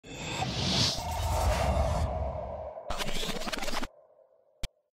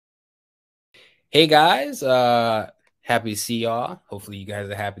Hey guys, happy to see y'all. Hopefully you guys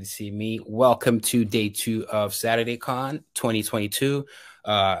are happy to see me. Welcome to day 2 of SaturdayCon 2022.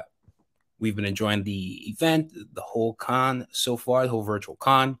 We've been enjoying the event, the whole con so far, the whole virtual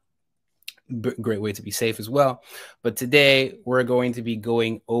con. Great way to be safe as well. But today we're going to be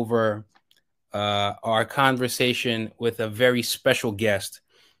going over our conversation with a very special guest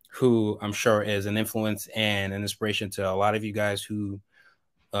who I'm sure is an influence and an inspiration to a lot of you guys who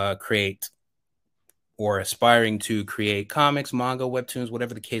create or aspiring to create comics, manga, webtoons,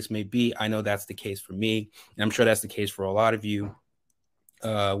 whatever the case may be. I know that's the case for me, and I'm sure that's the case for a lot of you.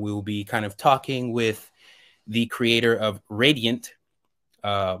 We will be kind of talking with the creator of Radiant,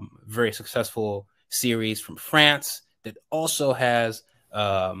 very successful series from France that also has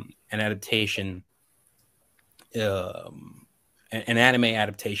an adaptation, an anime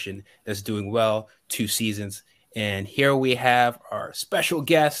adaptation that's doing well, 2 seasons. And here we have our special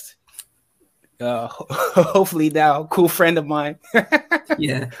guest, hopefully now cool friend of mine.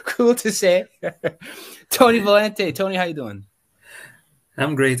 Yeah, Cool to say. Tony Valente. Tony, how you doing?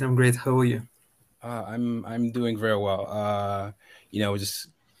 I'm great. How are you? I'm doing very well. We're just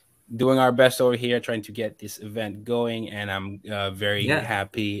doing our best over here, trying to get this event going, and I'm very Yeah,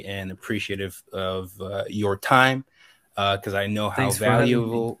 happy and appreciative of your time, because I know how thanks for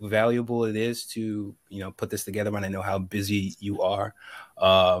having me. valuable it is to put this together, and I know how busy you are.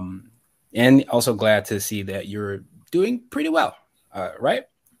 And also glad to see that you're doing pretty well, right?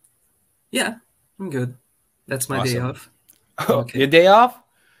 Yeah, I'm good. That's my day Awesome. off. I'm Oh, your okay. day off?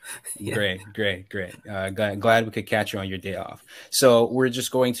 Yeah, Great. Glad we could catch you on your day off. So we're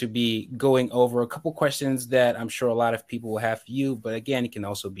just going to be going over a couple questions that I'm sure a lot of people will have for you. But again, it can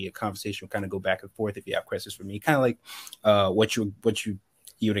also be a conversation. We'll kind of go back and forth if you have questions for me. Kind of like what you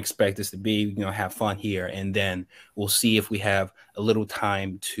would expect this to be. Have fun here, and then we'll see if we have a little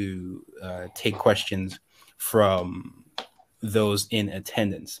time to take questions from those in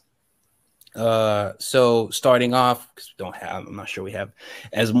attendance. So starting off, because I'm not sure we have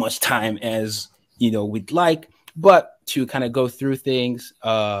as much time as we'd like, but to kind of go through things,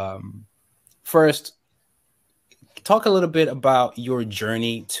 first talk a little bit about your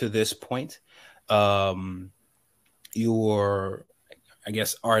journey to this point, um your, I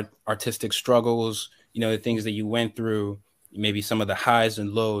guess, artistic struggles, the things that you went through, maybe some of the highs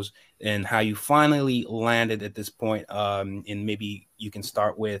and lows, and how you finally landed at this point. And maybe you can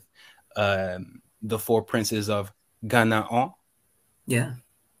start with the Four Princes of Ghana. yeah,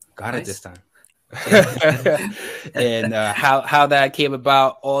 Got it this nice. time. Yeah. And how that came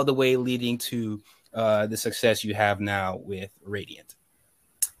about, all the way leading to the success you have now with Radiant.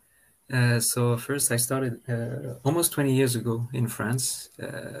 So first, I started almost 20 years ago in France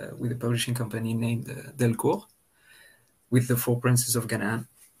with a publishing company named Delcourt, with the Four Princes of Ghana,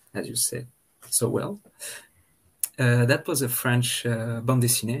 as you said so well. That was a French bande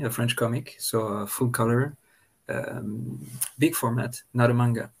dessinée, a French comic, so full color, big format, not a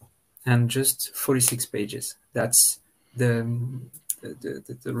manga, and just 46 pages. That's the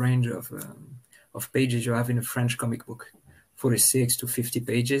range of pages you have in a French comic book, 46 to 50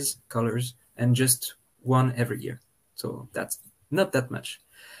 pages, colors, and just one every year. So that's not that much.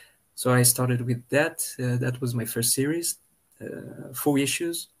 So I started with that. That was my first series, 4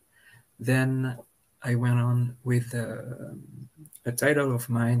 issues. Then I went on with a title of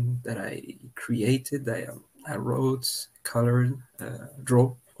mine that I created. I wrote, colored,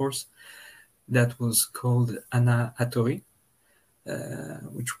 draw, of course. That was called Anthology,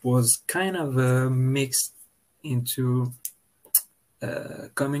 which was kind of mixed into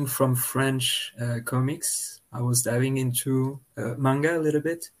coming from French comics. I was diving into manga a little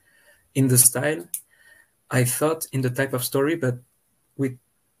bit in the style. I thought in the type of story, but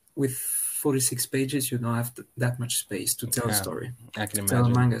with 46 pages, you don't have that much space to tell a Yeah, story, I can to tell a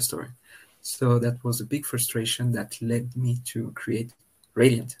imagine. manga story. So that was a big frustration that led me to create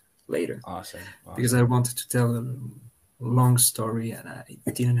Radiant later, Awesome. because I wanted to tell a long story and I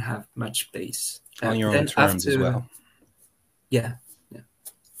didn't have much space. On your own Then terms as after, well. yeah,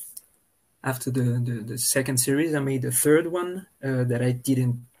 after the second series, I made a third one that I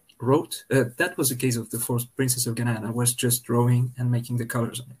didn't wrote. That was the case of the Fourth Princess of Ghana. I was just drawing and making the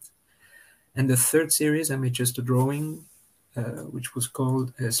colors on it. And the third series, I made just a drawing, which was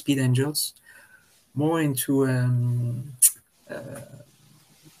called Speed Angels, more into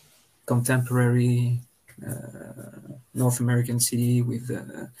contemporary North American city with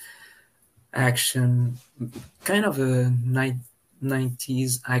action, kind of a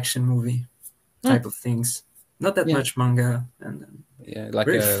 90s action movie type of things. Not that Yeah. much manga, and Yeah, like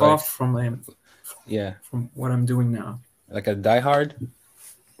very a far from yeah, what I'm doing now. like a Die Hard.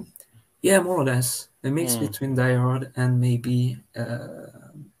 Yeah, more or less. A mix between Die Hard and maybe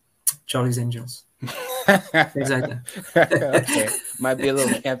Charlie's Angels. Things like that. Okay, might be a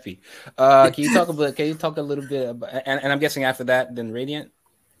little campy. Can you talk a bit? Can you talk a little bit about? And I'm guessing after that, then Radiant.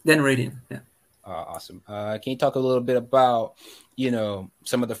 Then Radiant, yeah. Awesome. Can you talk a little bit about,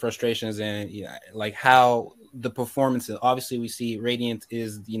 some of the frustrations and like how the performances? Obviously, we see Radiant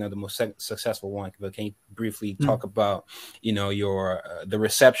is the most successful one, but can you briefly talk about your the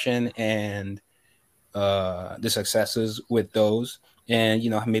reception and the successes with those, and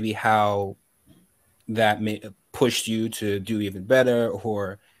maybe how that pushed you to do even better,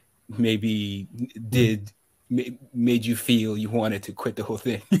 or maybe made you feel you wanted to quit the whole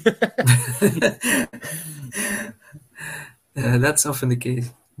thing? That's often the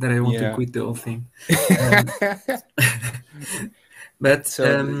case, that I want to quit the whole thing. But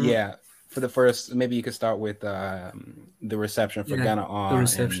so for the first, maybe you could start with the reception for Ghana the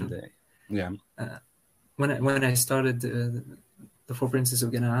reception. And When I started the Four Princes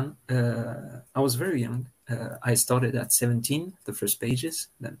of Ghana, I was very young. I started at 17, the first pages.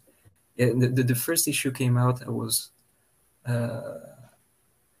 Then the first issue came out. I was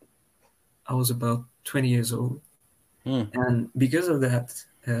about 20 years old. And because of that,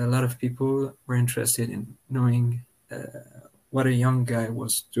 a lot of people were interested in knowing what a young guy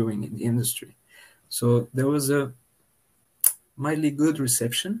was doing in the industry. So there was a mildly good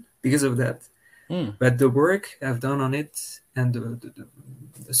reception because of that. But the work I've done on it and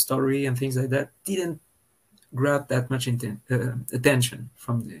the story and things like that didn't grab that much attention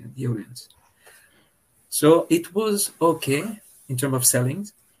from the audience. So it was okay in terms of selling,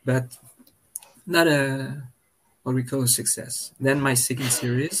 but not what we call a success. Then my second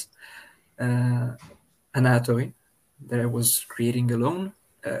series, Anthology, that I was creating alone,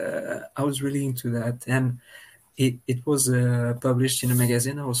 I was really into that. And it was published in a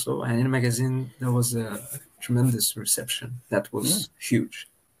magazine also. And in a magazine, there was a tremendous reception. That was huge.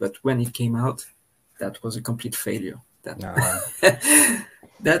 But when it came out, that was a complete failure. I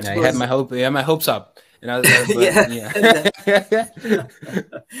had my hopes up. That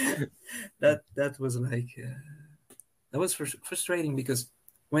was like that was frustrating, because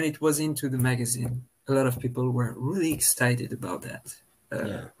when it was into the magazine, a lot of people were really excited about that,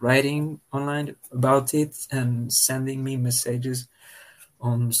 writing online about it and sending me messages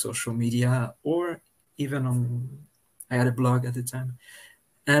on social media, or even I had a blog at the time,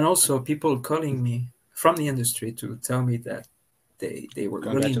 and also people calling me from the industry to tell me that they were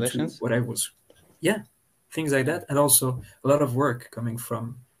really into what I was, things like that. And also a lot of work coming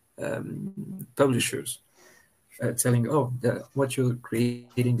from publishers telling, what you're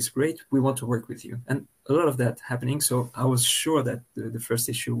creating is great, we want to work with you, and a lot of that happening. So I was sure that the first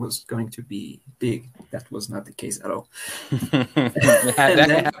issue was going to be big. That was not the case at all. That can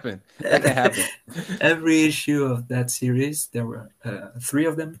happen. Every issue of that series, there were 3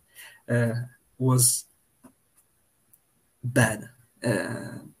 of them, was bad.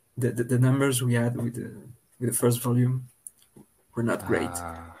 The numbers we had with the first volume were not great.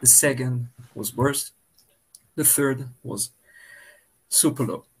 The second was worse. The third was super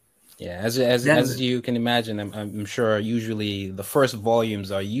low. Yeah, as you can imagine, I'm sure usually the first volumes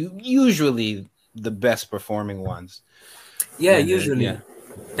are usually the best performing ones. Yeah, usually.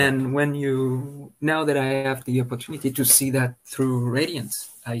 And now that I have the opportunity to see that through Radiant,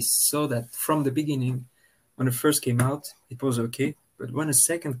 I saw that from the beginning. When it first came out, it was okay. But when a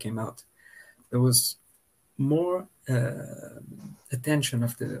second came out, there was more attention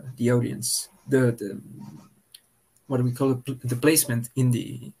of the audience. The what we call the placement in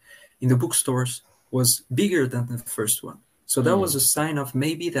the bookstores was bigger than the first one. So that was a sign of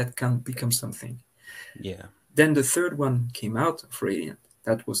maybe that can become something. Yeah. Then the third one came out of Radiant.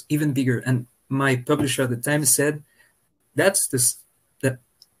 That was even bigger. And my publisher at the time said, that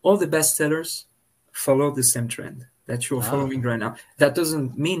all the bestsellers follow the same trend that you're following right now. That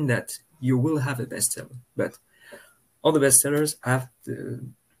doesn't mean that you will have a bestseller, but all the bestsellers have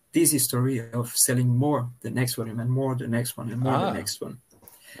this history of selling more the next volume, and more the next one, and more the next one.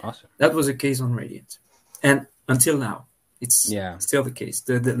 Awesome. That was the case on Radiant. And until now, it's still the case.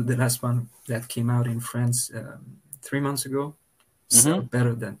 The last one that came out in France 3 months ago sold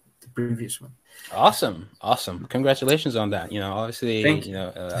better than the previous one. Awesome. Congratulations on that. Obviously,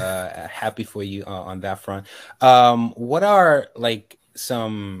 happy for you on that front. What are like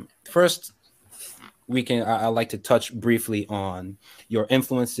some first? I'd like to touch briefly on your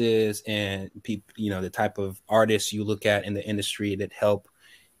influences and the type of artists you look at in the industry that help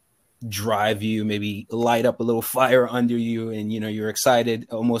drive you, maybe light up a little fire under you, and you're excited,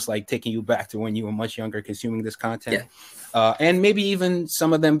 almost like taking you back to when you were much younger consuming this content. And maybe even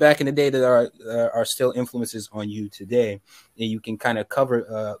some of them back in the day that are still influences on you today, and you can kind of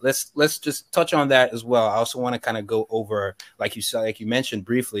cover. Let's just touch on that as well. I also want to kind of go over, like you mentioned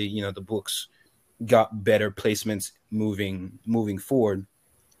briefly, the books got better placements moving forward.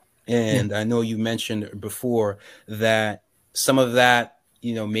 And I know you mentioned before that some of that,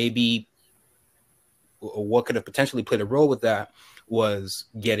 maybe what could have potentially played a role with that was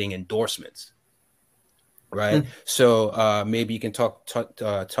getting endorsements. Right. So maybe you can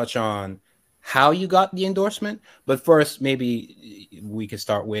touch on how you got the endorsement. But first, maybe we could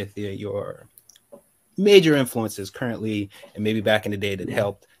start with your major influences currently and maybe back in the day that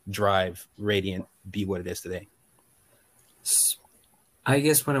helped drive Radiant be what it is today. I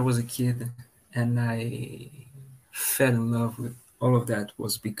guess when I was a kid and I fell in love with all of that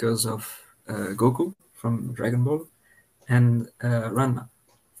was because of Goku from Dragon Ball and Ranma.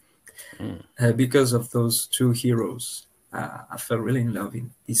 Because of those two heroes, I fell really in love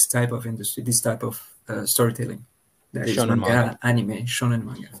in this type of industry, this type of storytelling. That is manga, anime, shonen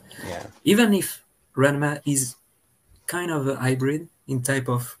manga. Yeah. Even if Ranma is kind of a hybrid in type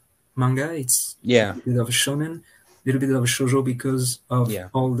of manga, it's a bit of a shonen, a little bit of a shoujo because of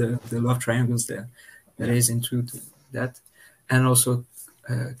all the love triangles that is into that, and also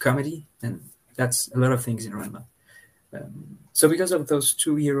comedy, and that's a lot of things in Ranma. So because of those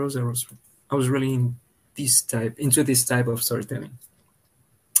two heroes, I was really into this type of storytelling.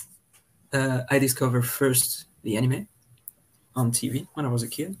 I discovered first the anime on TV when I was a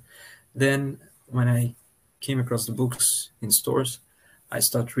kid. Then when I came across the books in stores, I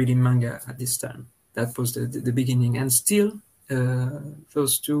started reading manga at this time. That was the beginning. And still,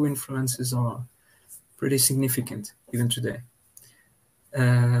 those two influences are pretty significant even today.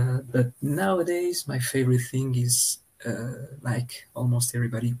 But nowadays, my favorite thing is, like almost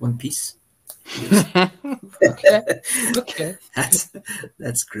everybody, One Piece. Okay.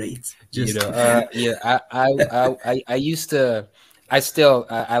 That's great. I used to.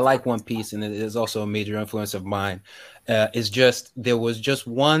 I like One Piece, and it is also a major influence of mine. It's just there was just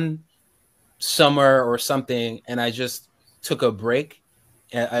one summer or something, and I just took a break,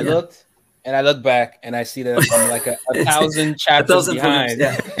 and I looked back, and I see that I'm like a 1,000 chapters behind.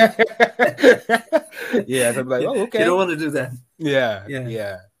 Volumes, so I'm like, oh, okay. You don't want to do that. Yeah.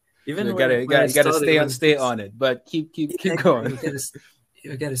 Even you gotta stay on it, but keep going.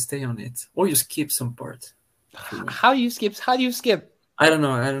 You gotta stay on it, or you skip some part. How do you skip? I don't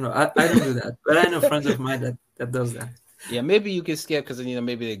know. I don't do that, but I know friends of mine that does that. Yeah, maybe you can skip because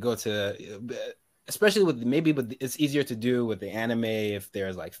maybe they go to, especially with it's easier to do with the anime if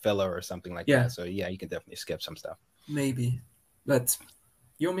there's like filler or something like that. So yeah, you can definitely skip some stuff. Maybe, but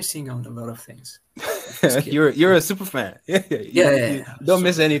you're missing on a lot of things. You're a super fan. You don't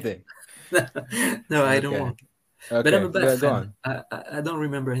miss anything. No, I don't want. Okay. But I'm a bad fan. I don't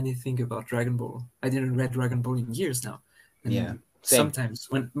remember anything about Dragon Ball. I didn't read Dragon Ball in years now. And sometimes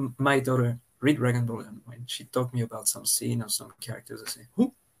when my daughter read Dragon Ball and when she talked me about some scene or some characters, I say,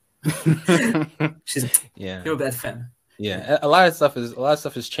 "Who?" You're a bad fan. Yeah, a lot of stuff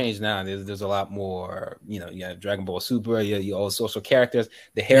has changed now. There's a lot more, you have Dragon Ball Super, you all social characters.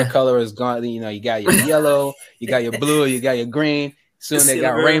 The hair color is gone. You got your yellow, you got your blue, you got your green. Soon they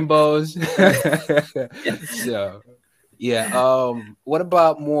got rainbows. So, what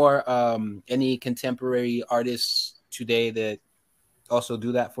about more any contemporary artists today that also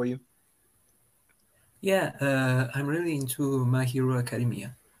do that for you? Yeah, I'm really into My Hero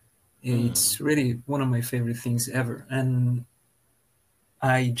Academia. It's really one of my favorite things ever. And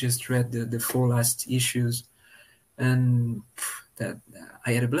I just read the 4 last issues, and that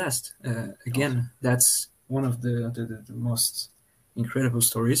I had a blast. Again, that's one of the most incredible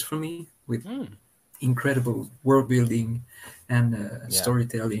stories for me, with incredible world building and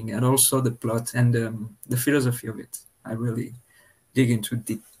storytelling, and also the plot and the philosophy of it. I really dig into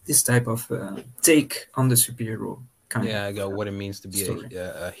this type of take on the superhero. I got what it means to be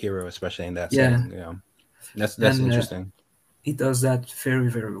a hero, especially in that setting. Yeah, that's interesting. He does that very,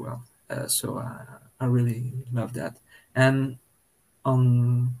 very well. So I really love that. And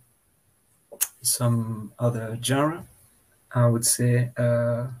on some other genre, I would say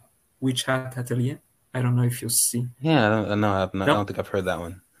Witch Hat Atelier. I don't know if you see. Yeah, I don't think I've heard that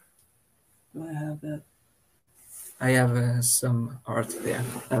one. Do I have that? I have some art there.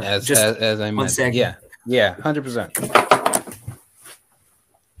 As I mentioned, yeah, 100%.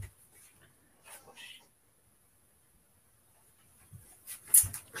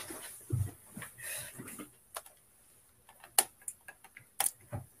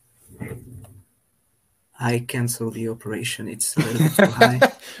 I cancel the operation. It's a little bit too high.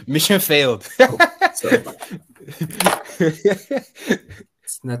 Mission failed. Oh, sorry.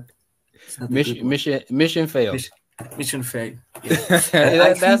 It's not a good one. Mission failed. Mission failed. Yeah.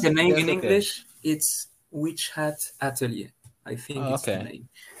 I think the name in okay. English, it's Witch Hat Atelier. I think it's the name.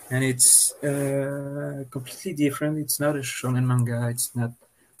 And it's completely different. It's not a shonen manga. It's not,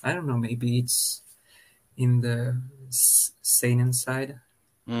 I don't know, maybe it's in the seinen side.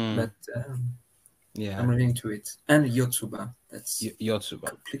 But yeah, I'm really into it. And Yotsuba. That's Yotsuba.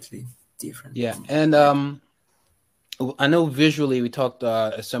 Completely different. Yeah, and I know visually we talked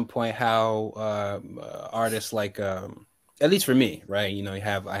at some point how artists like at least for me, right? You know, I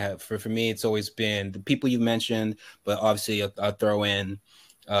have for me it's always been the people you mentioned, but obviously I'll throw in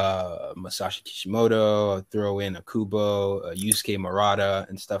Masashi Kishimoto, I'll throw in Akubo, Yusuke Murata,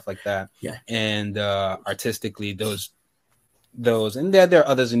 and stuff like that. Yeah, and artistically those and there are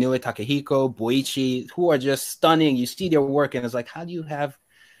others, Inoue Takehiko, Boichi, who are just stunning. You see their work and it's like, how do you have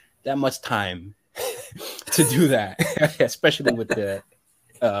that much time to do that? Especially with the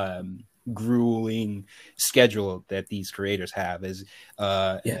grueling schedule that these creators have. As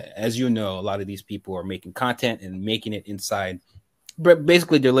you know, a lot of these people are making content and making it inside, but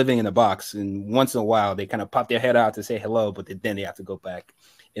basically they're living in a box, and once in a while they kind of pop their head out to say hello, but then they have to go back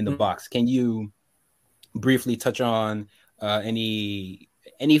in the box. Can you briefly touch on any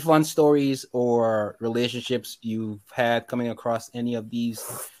fun stories or relationships you've had coming across any of these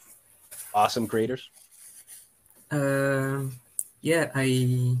awesome creators? Yeah,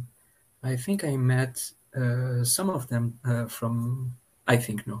 I think I met some of them from. I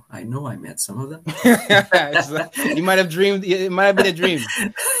think no, I know I met some of them. You might have dreamed. It might have been a dream.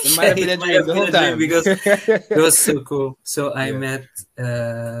 It might have been a dream the whole time because it was so cool. So I met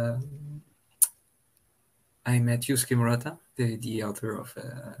Yusuke Murata, the author of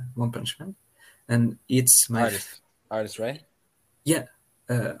One Punch Man, and it's my artist, right? Yeah,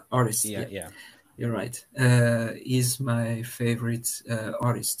 artist. Yeah. You're right. He's my favorite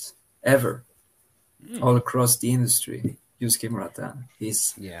artist ever, all across the industry. Yusuke Murata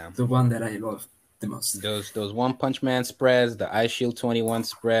is the one that I love the most. Those One Punch Man spreads, the Ice Shield 21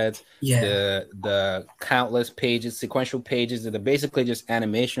 spreads, the countless pages, sequential pages that are basically just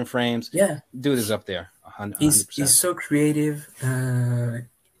animation frames. Yeah, dude is up there. 100%. He's so creative.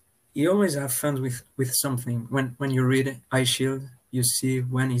 You always have fun with something. When you read Ice Shield, you see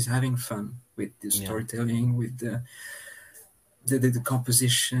when he's having fun with the storytelling, with the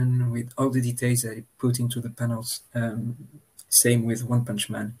composition, with all the details that he put into the panels. Same with One Punch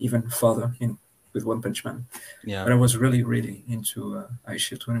Man, even further with One Punch Man. Yeah. But I was really into Ice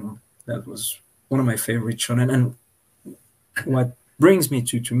Shield 21. That was one of my favorite shonen, and what brings me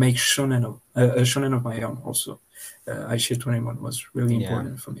to make shonen a shonen of my own also. Ice Shield 21 was really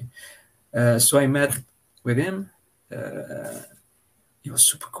important for me. So I met with him. He was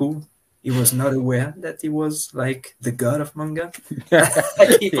super cool. He was not aware that he was like the god of manga.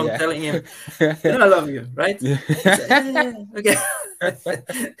 I keep on telling him, I love you, right? Okay.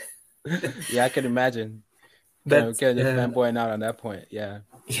 Yeah, I can imagine. But just fanboying out on that point. Yeah.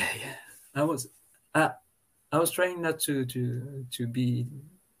 I was trying not to be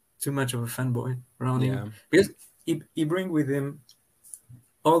too much of a fanboy around him, because he bring with him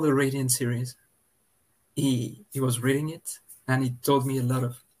all the Radiant series. He was reading it, and he told me a lot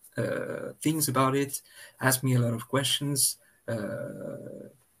of things about it, asked me a lot of questions,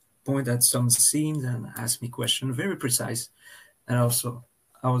 point at some scenes and asked me questions, very precise. And also,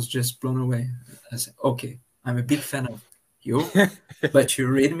 I was just blown away. I said, okay, I'm a big fan of you, but you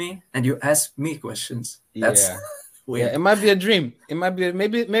read me and you ask me questions. That's weird. Yeah, it might be a dream. It might be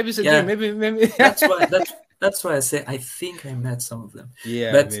maybe it's a dream. Maybe that's why I say I think I met some of them.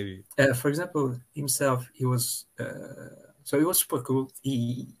 Yeah, but maybe. For example, himself, he was so it was super cool.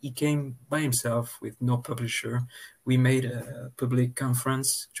 He came by himself with no publisher. We made a public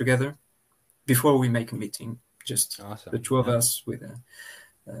conference together before we make a meeting. Just the two of us with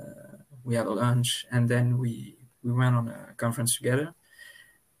we had a lunch, and then we went on a conference together.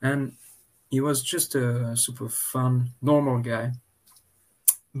 And he was just a super fun, normal guy,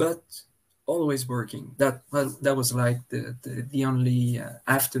 but always working. That was like the only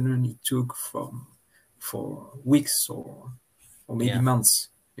afternoon he took for weeks or maybe months.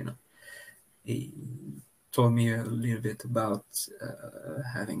 He told me a little bit about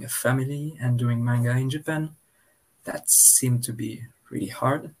having a family and doing manga in Japan. That seemed to be really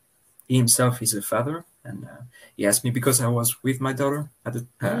hard. He himself is a father, and he asked me, because I was with my daughter at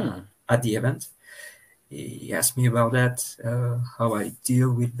the event. He asked me about that, how I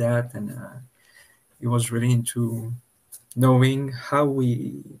deal with that, and he was really into knowing how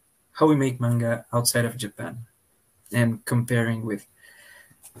how we make manga outside of Japan, and comparing with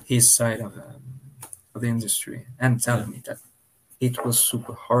his side of the industry, and telling me that it was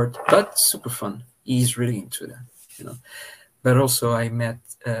super hard but super fun. He's really into that, you know. But also I met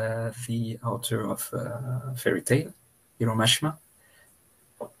the author of Fairy Tail, Hiromashima,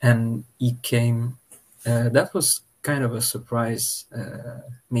 and he came. That was kind of a surprise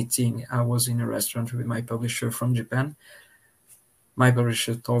meeting. I was in a restaurant with my publisher from Japan. My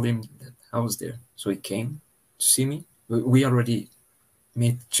publisher told him that I was there, so he came to see me. We already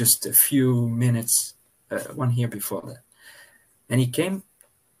met just a few minutes one year before that, and he came.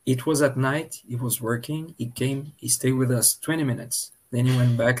 It was at night. He was working. He came. He stayed with us 20 minutes. Then he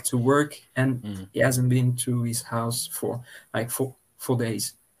went back to work, and he hasn't been to his house for like four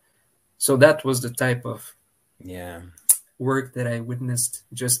days. So that was the type of work that I witnessed.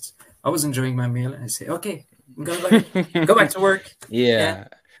 Just I was enjoying my meal, and I say, "Okay, I'm gonna go back to work."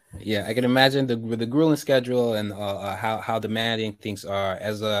 Yeah, I can imagine the grueling schedule and how demanding things are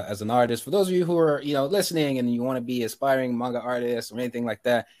as an artist. For those of you who are listening and you want to be aspiring manga artists or anything like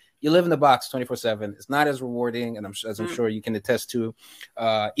that, you live in the box 24/7. It's not as rewarding, and I'm sure you can attest to,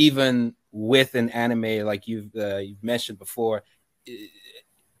 even with an anime like you've mentioned before.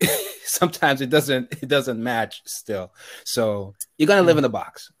 Sometimes it doesn't match still. So you're gonna live in the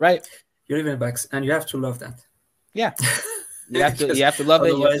box, right? You live in a box, and you have to love that. Yeah. You have to love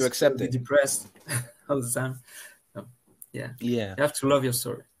it. You have to accept you'll be depressed all the time. You have to love your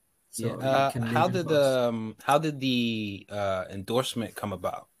story. So how did the endorsement come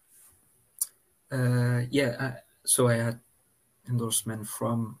about? So I had endorsement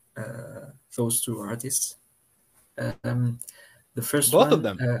from those two artists. The first both one, of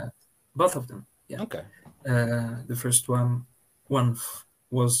them. Both of them. Yeah. Okay. The first one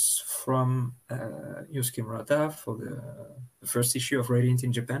was from Yusuke Murata for the first issue of Radiant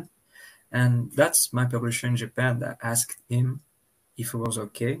in Japan, and that's my publisher in Japan that asked him if it was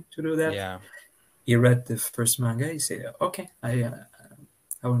okay to do that. Yeah. He read the first manga. He said, "Okay, I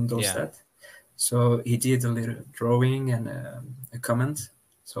will endorse that." So he did a little drawing and a comment.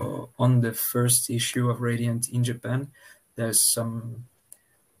 So on the first issue of Radiant in Japan, there's some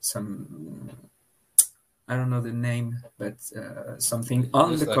I don't know the name, but something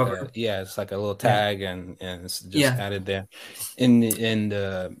on the cover. It's like a little tag, and it's just added there. And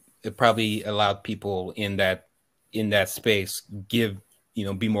it probably allowed people in that space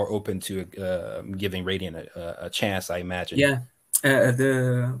be more open to giving Radiant a chance, I imagine. Yeah,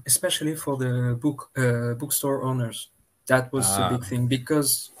 especially for the bookstore owners, that was a big thing,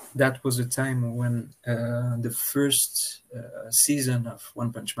 because that was a time when the first season of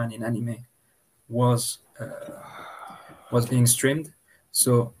One Punch Man in anime was being streamed.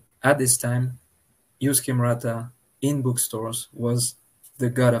 So at this time, Yusuke Murata in bookstores was the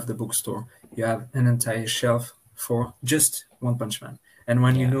god of the bookstore. You have an entire shelf for just One Punch Man. And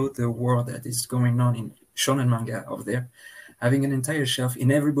when you know the war that is going on in Shonen manga over there, having an entire shelf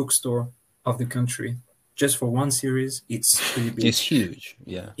in every bookstore of the country just for one series, it's pretty big. It's huge.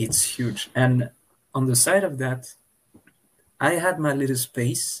 Yeah. It's huge. And on the side of that, I had my little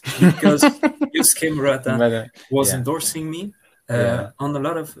space because Yusuke Murata was endorsing me on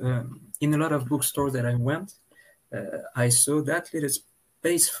in a lot of bookstores that I went. I saw that little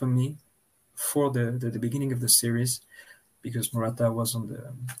space for me for the beginning of the series, because Murata was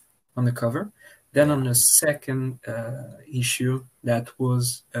on the cover. Then on the second issue, that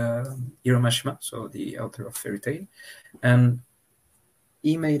was Hiromashima, so the author of Fairy Tail, and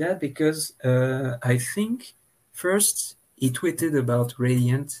he made that because I think first he tweeted about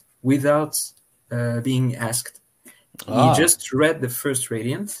Radiant without being asked. He just read the first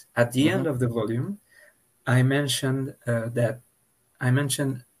Radiant. At the end of the volume, I mentioned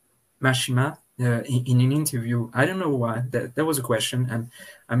Mashima in an interview. I don't know why. There was a question, and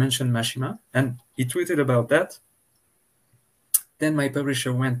I mentioned Mashima, and he tweeted about that. Then my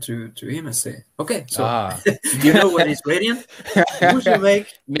publisher went to him and said, "Okay, so you know what is Radiant? Would you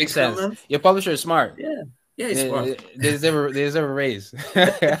makes sense? Your publisher is smart. Yeah, he's smart. There's never raised.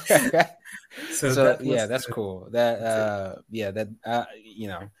 so that's cool.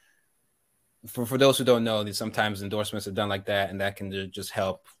 For those who don't know, that sometimes endorsements are done like that, and that can just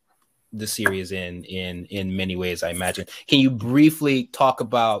help the series in many ways, I imagine. Can you briefly talk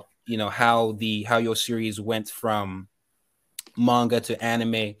about how your series went from manga to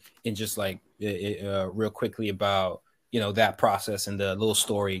anime, and just like real quickly about that process and the little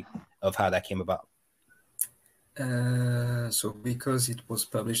story of how that came about? So because it was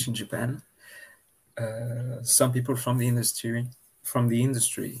published in Japan, some people from the industry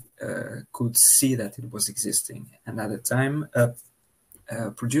could see that it was existing, and at the time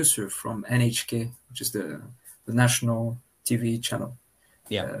producer from NHK, which is the national TV channel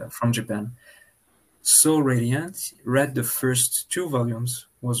from Japan, saw Radiant, read the first 2 volumes,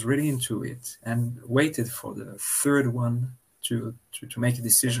 was really into it, and waited for the 3rd one to make a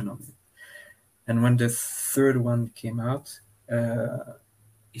decision on it. And when the 3rd one came out,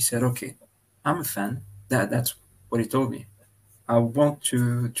 he said, "Okay, I'm a fan." That's what he told me. "I want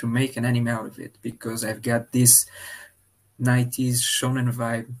to make an anime out of it because I've got this 90s shonen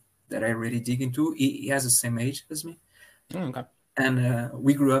vibe that I really dig into." He has the same age as me. Okay. And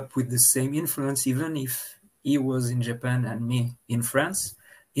we grew up with the same influence, even if he was in Japan and me in France.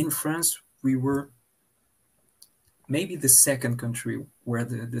 In France, we were maybe the 2nd country where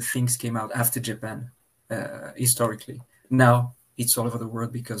the things came out after Japan, historically. Now it's all over the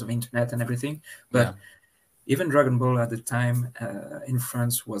world because of internet and everything. But even Dragon Ball at the time in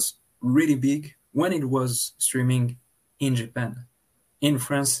France was really big when it was streaming in Japan. In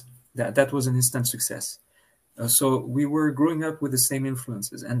France, that was an instant success. So we were growing up with the same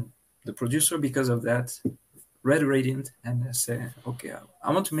influences. And the producer, because of that, read Radiant and said, "Okay,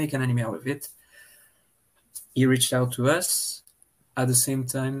 I want to make an anime out of it." He reached out to us. At the same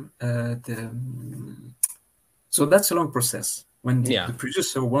time, so that's a long process. When the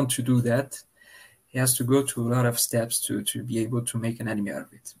producer wants to do that, he has to go through a lot of steps to be able to make an anime out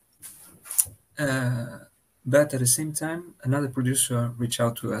of it. But at the same time, another producer reached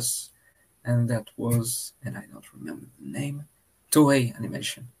out to us, and that was, and I don't remember the name, Toei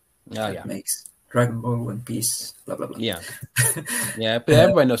Animation. That makes Dragon Ball, One Piece, blah, blah, blah. But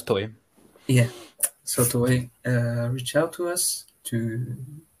everybody knows Toei. Yeah. So Toei reached out to us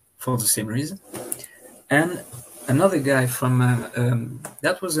for the same reason. And another guy from,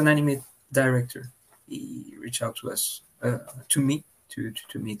 that was an anime director. He reached out to us, to me, to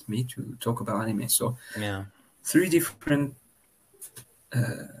meet me, to talk about anime. So 3 different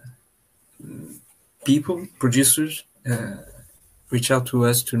people, producers, reached out to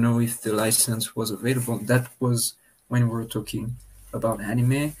us to know if the license was available. That was when we were talking about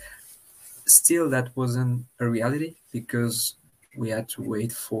anime. Still, that wasn't a reality because we had to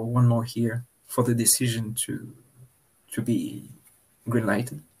wait for 1 more year for the decision to be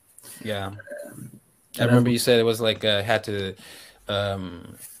greenlighted. I remember you said it was like had to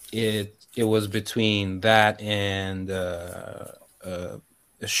it was between that and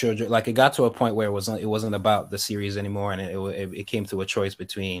shoujo. Like it got to a point where it wasn't about the series anymore, and it came to a choice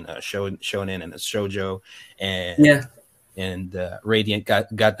between shonen and a shoujo, and Radiant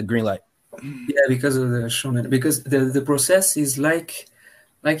got the green light. Yeah, because of the shonen. Because the process is like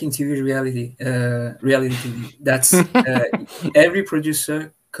in TV reality TV. That's every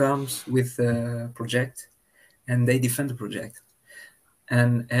producer comes with a project, and they defend the project.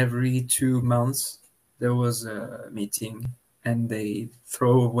 And every 2 months there was a meeting, and they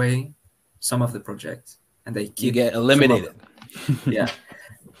throw away some of the project, and they keep. You get eliminated.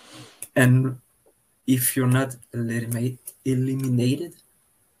 And if you're not eliminated,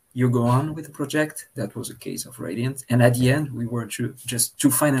 you go on with the project. That was a case of Radiant. And at the end, we were just 2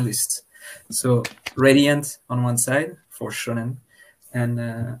 finalists. So Radiant on one side for shonen, and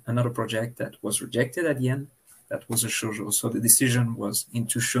another project that was rejected at the end. That was a shoujo. So the decision was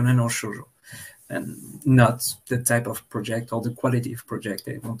into shonen or shoujo, and not the type of project or the quality of project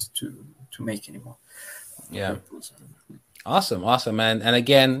they wanted to make anymore. Awesome, man. And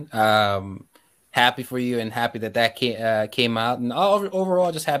again, happy for you and happy that came out, and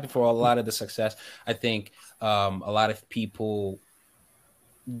overall just happy for a lot of the success. I think a lot of people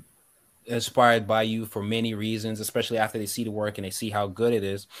inspired by you for many reasons, especially after they see the work and they see how good it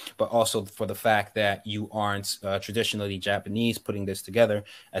is, but also for the fact that you aren't traditionally Japanese putting this together.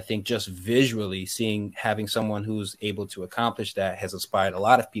 I think just visually having someone who's able to accomplish that has inspired a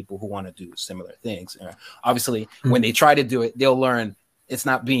lot of people who want to do similar things. Obviously, when they try to do it, they'll learn it's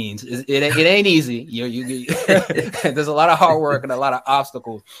not beans. It ain't easy. There's a lot of hard work and a lot of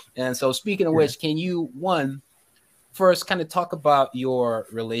obstacles. And so speaking of which, can you, first kind of talk about your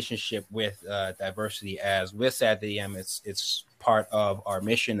relationship with diversity, as with Saturday AM, it's part of our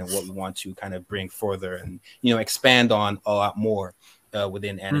mission and what we want to kind of bring further and, expand on a lot more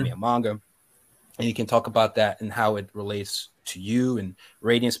within anime and manga. And you can talk about that and how it relates to you and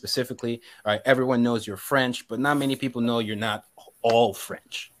Radiant specifically. All right, everyone knows you're French, but not many people know you're not all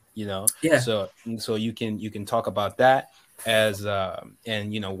French, So you can talk about that as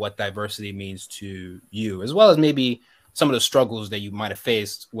and what diversity means to you, as well as maybe some of the struggles that you might have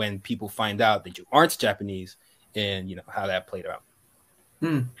faced when people find out that you aren't Japanese, and how that played out.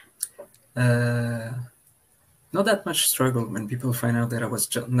 Not that much struggle when people find out that I was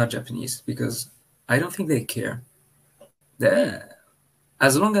not Japanese, because I don't think they care.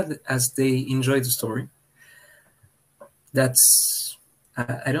 as long as they enjoy the story, that's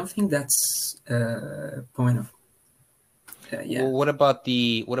I don't think that's a point of yeah. Well, what about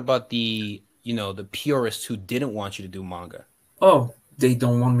the the purists who didn't want you to do manga? Oh, they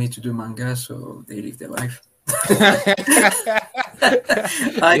don't want me to do manga, so they live their life.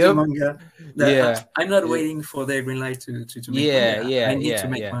 I do Yep. manga. Yeah. I'm not waiting for their green light to make Yeah, manga. yeah, I need to yeah,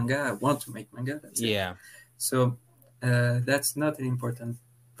 make yeah. manga. I want to make manga. That's it. Yeah. So that's not an important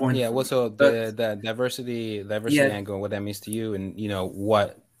point Yeah. for Well, me. so But the diversity yeah, angle, what that means to you, and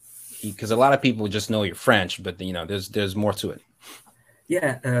what, because a lot of people just know you're French, but there's more to it.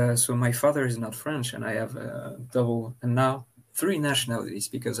 yeah. So my father is not French, and I have double and now three nationalities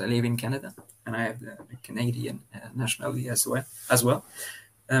because I live in Canada and I have the Canadian nationality as well.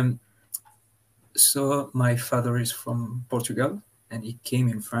 Um, so my father is from Portugal, and he came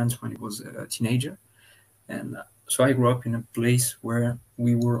in France when he was a teenager. And so I grew up in a place where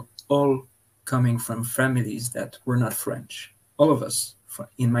we were all coming from families that were not French. All of us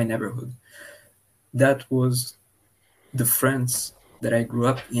in my neighborhood. That was the France that I grew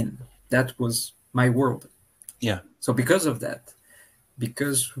up in. That was my world. Yeah. So because of that,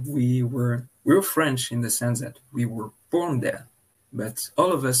 because we were French in the sense that we were born there, but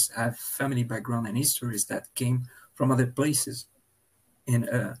all of us have family background and histories that came from other places. And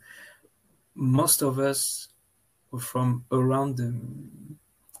most of us were from around the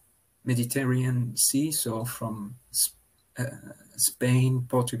Mediterranean Sea, so from uh, Spain,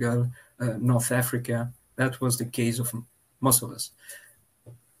 Portugal, North Africa. That was the case of most of us.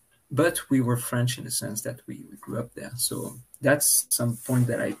 But we were French in the sense that we grew up there. So that's some point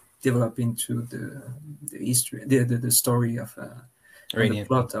that I develop into the history, the story of and the Radiant.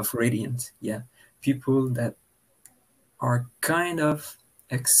 plot of Radiant. Yeah, people that are kind of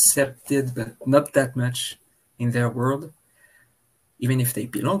accepted, but not that much in their world, even if they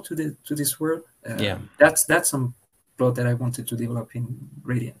belong to this world. Yeah. That's some plot that I wanted to develop in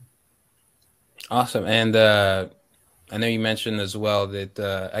Radiant. Awesome. And I know you mentioned as well that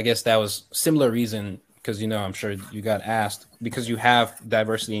I guess that was similar reason because I'm sure you got asked because you have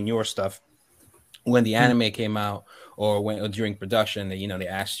diversity in your stuff. When the anime came out or during production, that they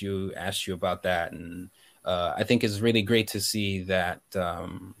asked you about that, and I think it's really great to see that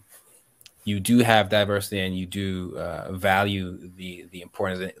you do have diversity and you do value the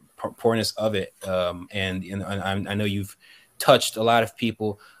importance of it. And I know you've touched a lot of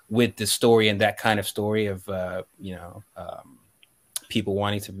people with the story and that kind of story of people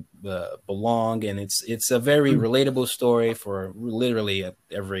wanting to belong, and it's a very relatable story for literally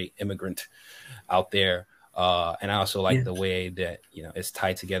every immigrant out there. And I also like the way that it's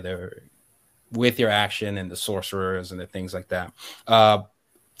tied together with your action and the sorcerers and the things like that.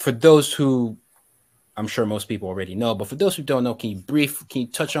 For those who, I'm sure most people already know, but for those who don't know, can you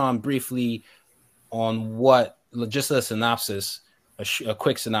touch on briefly on what, just a synopsis, a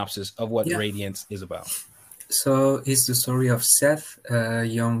quick synopsis of what Radiance is about? So it's the story of Seth, a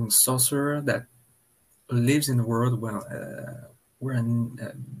young sorcerer that lives in a world where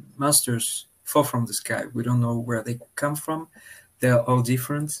monsters fall from the sky. We don't know where they come from. They're all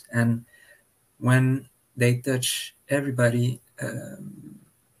different, and when they touch everybody,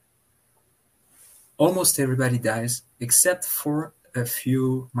 almost everybody dies, except for a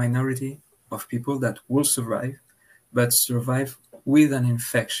few minority of people that will survive, but survive with an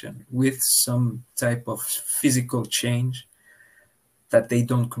infection, with some type of physical change that they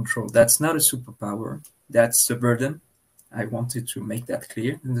don't control. That's not a superpower. That's a burden. I wanted to make that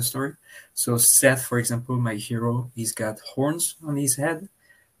clear in the story. So Seth, for example, my hero, he's got horns on his head.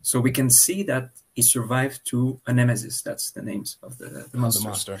 So we can see that he survived to a nemesis. That's the names of the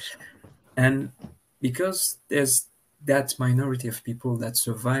monsters. And because there's that minority of people that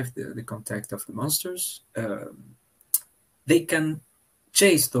survive the contact of the monsters, they can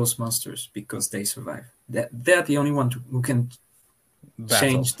chase those monsters because they survive. They're the only one who can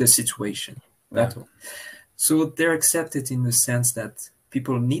change the situation. Battle. So they're accepted in the sense that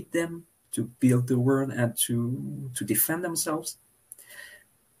people need them to build the world and to defend themselves.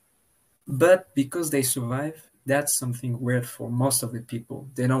 But because they survive, that's something weird for most of the people.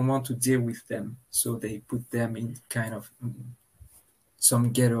 They don't want to deal with them, so they put them in kind of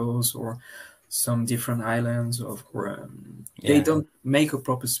some ghettos or some different islands, or they don't make a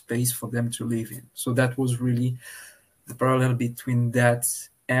proper space for them to live in. So that was really the parallel between that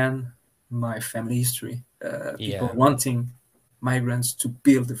and my family history. People wanting migrants to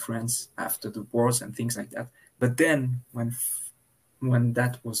build the France after the wars and things like that. But then when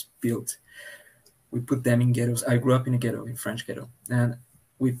that was built, we put them in ghettos. I grew up in a ghetto, in French ghetto, and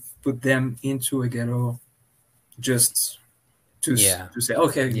we put them into a ghetto just to say,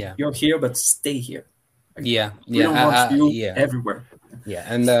 okay, you're here, but stay here. Like, we don't want you everywhere. Yeah,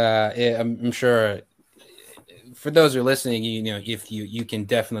 and I'm sure for those who are listening, you know, if you can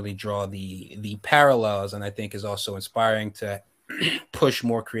definitely draw the parallels, and I think is also inspiring to push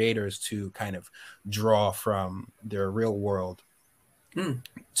more creators to kind of draw from their real world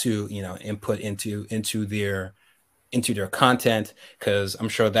to, you know, input into their content, because I'm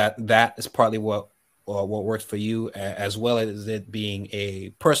sure that is partly what works for you, as well as it being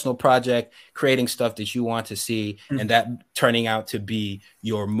a personal project, creating stuff that you want to see, and that turning out to be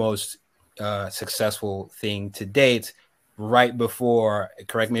your most successful thing to date. Right before,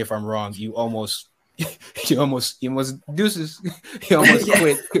 correct me if I'm wrong, you almost deuces, you almost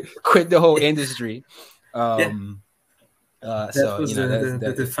quit the whole industry. That was, you know,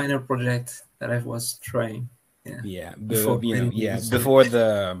 the final project that I was trying. Before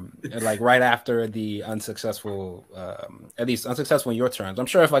the like right after the unsuccessful, at least unsuccessful in your terms. I'm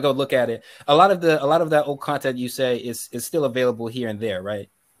sure if I go look at it, a lot of that old content you say is still available here and there, right?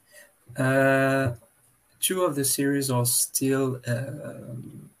 2 of the series are still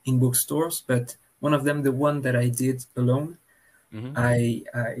in bookstores, but one of them, the one that I did alone, I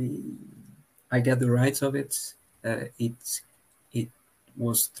got the rights of it. It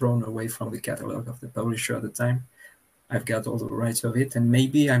was thrown away from the catalog of the publisher at the time. I've got all the rights of it, and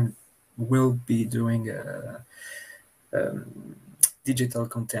maybe I will be doing digital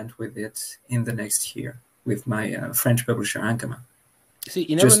content with it in the next year with my French publisher Ankama. See,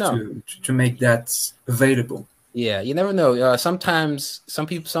 you never know. To make that available. Yeah, you never know. Sometimes some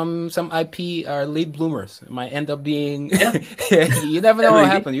people, some IP are late bloomers. It might end up being. You never know what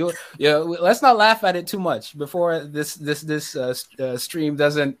happens. Let's not laugh at it too much before this stream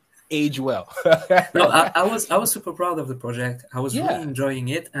doesn't age well. No, I was super proud of the project. I was really enjoying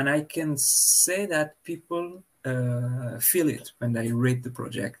it, and I can say that people feel it when they read the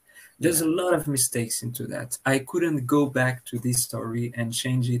project. There's a lot of mistakes into that. I couldn't go back to this story and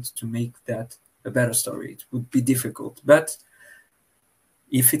change it to make that a better story. It would be difficult. But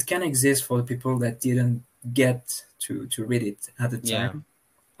if it can exist for the people that didn't get to read it at the time,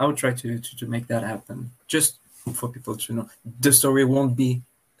 I would try to make that happen. Just for people to know the story won't be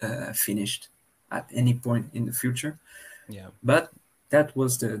finished at any point in the future. Yeah. But that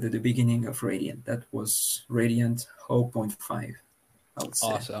was the beginning of Radiant. That was Radiant 0.5.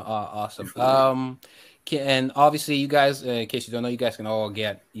 Awesome. And obviously, you guys, in case you don't know, you guys can all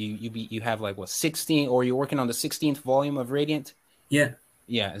get you have like what 16, or you're working on the 16th volume of Radiant. Yeah.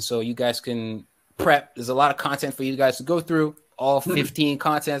 And so you guys can prep. There's a lot of content for you guys to go through. All 15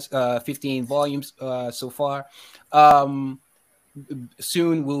 15 volumes so far.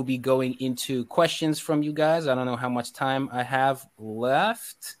 Soon we'll be going into questions from you guys. I don't know how much time I have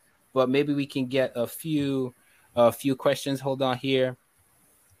left, but maybe we can get a few questions. Hold on here.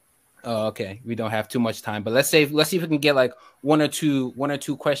 Okay, we don't have too much time, but let's see if we can get like one or two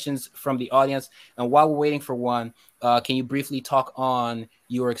questions from the audience. And while we're waiting for one, can you briefly talk on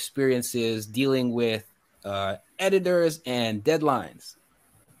your experiences dealing with editors and deadlines?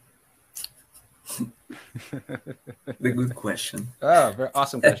 The good question. Oh, very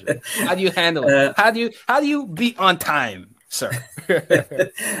awesome question. How do you handle it? How do you be on time, sir?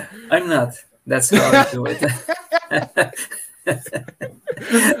 I'm not. That's how I do it.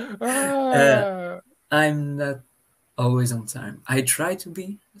 I'm not always on time. I try to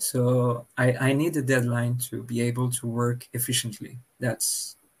be, so I need a deadline to be able to work efficiently.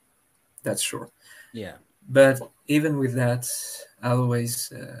 That's sure. Yeah. But even with that, I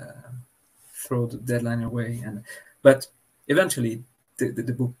always throw the deadline away. But eventually,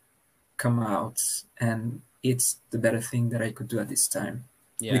 the book come out, and it's the better thing that I could do at this time.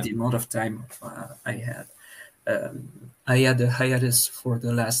 With the amount of time I had. I had a hiatus for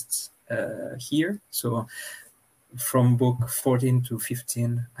the last year. So from book 14 to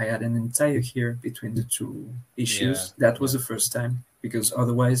 15, I had an entire year between the 2 issues. That was the first time, because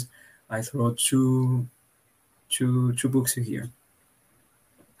otherwise I throw two books a year.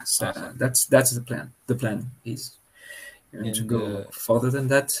 So awesome. That's the plan. The plan is to go further than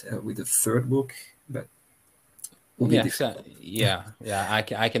that with the 3rd book, but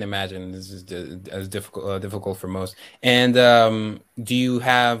I can imagine this is as difficult for most. And do you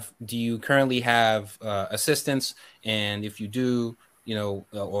currently have assistants? And if you do,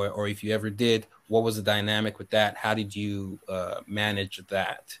 or if you ever did, what was the dynamic with that? How did you manage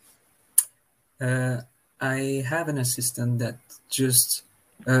that? I have an assistant that just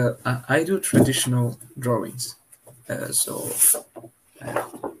I do traditional drawings. So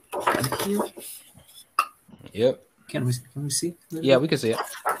here. Yep. Can we see? Yeah, we can see it.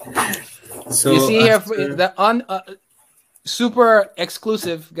 So you see after... here super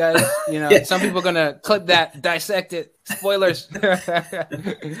exclusive, guys. You know, Yeah. some people are gonna clip that, dissect it. Spoilers.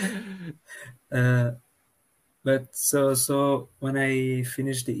 But so when I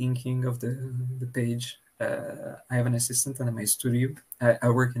finish the inking of the page, I have an assistant in my studio. I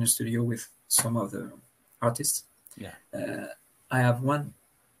work in a studio with some of the artists. Yeah. I have one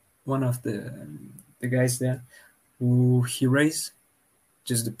of the guys there who he erase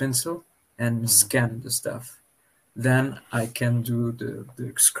just the pencil and scan the stuff. Then I can do the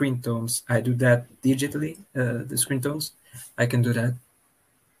screen tones. I do that digitally, the screen tones. I can do that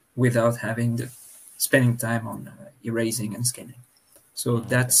without having spending time on erasing and scanning. So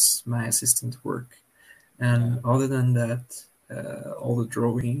that's my assistant work. And other than that, all the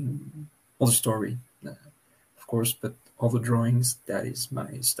drawing, all the story, of course, but all the drawings, that is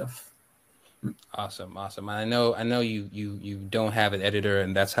my stuff. Awesome. I know you don't have an editor,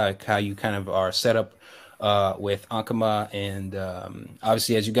 and that's how you kind of are set up with Ankama. And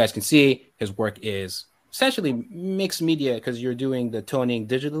obviously, as you guys can see, his work is essentially mixed media because you're doing the toning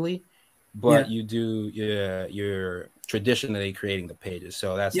digitally, but you do you're traditionally creating the pages.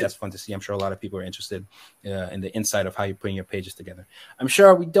 So that's fun to see. I'm sure a lot of people are interested in the insight of how you're putting your pages together. I'm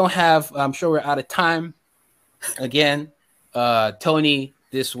sure we're out of time. Again, Tony,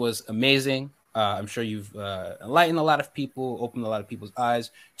 this was amazing. I'm sure you've enlightened a lot of people, opened a lot of people's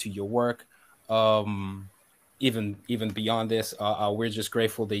eyes to your work. Even beyond this, we're just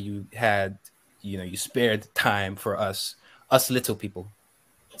grateful that you had, you spared time for us little people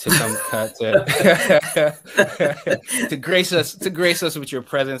to come to grace us with your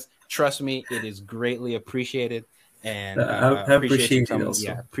presence. Trust me, it is greatly appreciated. And I appreciate you coming. Also.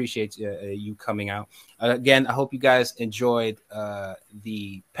 Yeah, appreciate you coming out. Again, I hope you guys enjoyed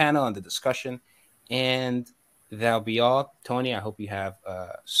the panel and the discussion. And that'll be all. Tony, I hope you have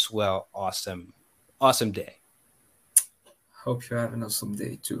a swell, awesome day. Hope you have an awesome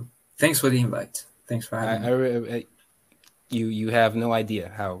day too. Thanks for the invite. Thanks for having me. You have no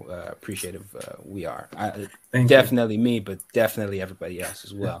idea how appreciative we are. Definitely me, but definitely everybody else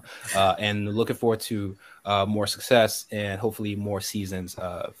as well. And looking forward to more success and hopefully more seasons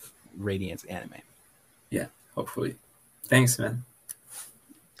of Radiance anime. Yeah, hopefully. Thanks, man.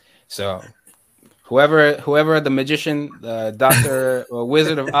 So whoever the magician, Dr. or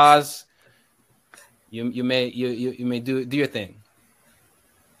Wizard of Oz, you may do your thing.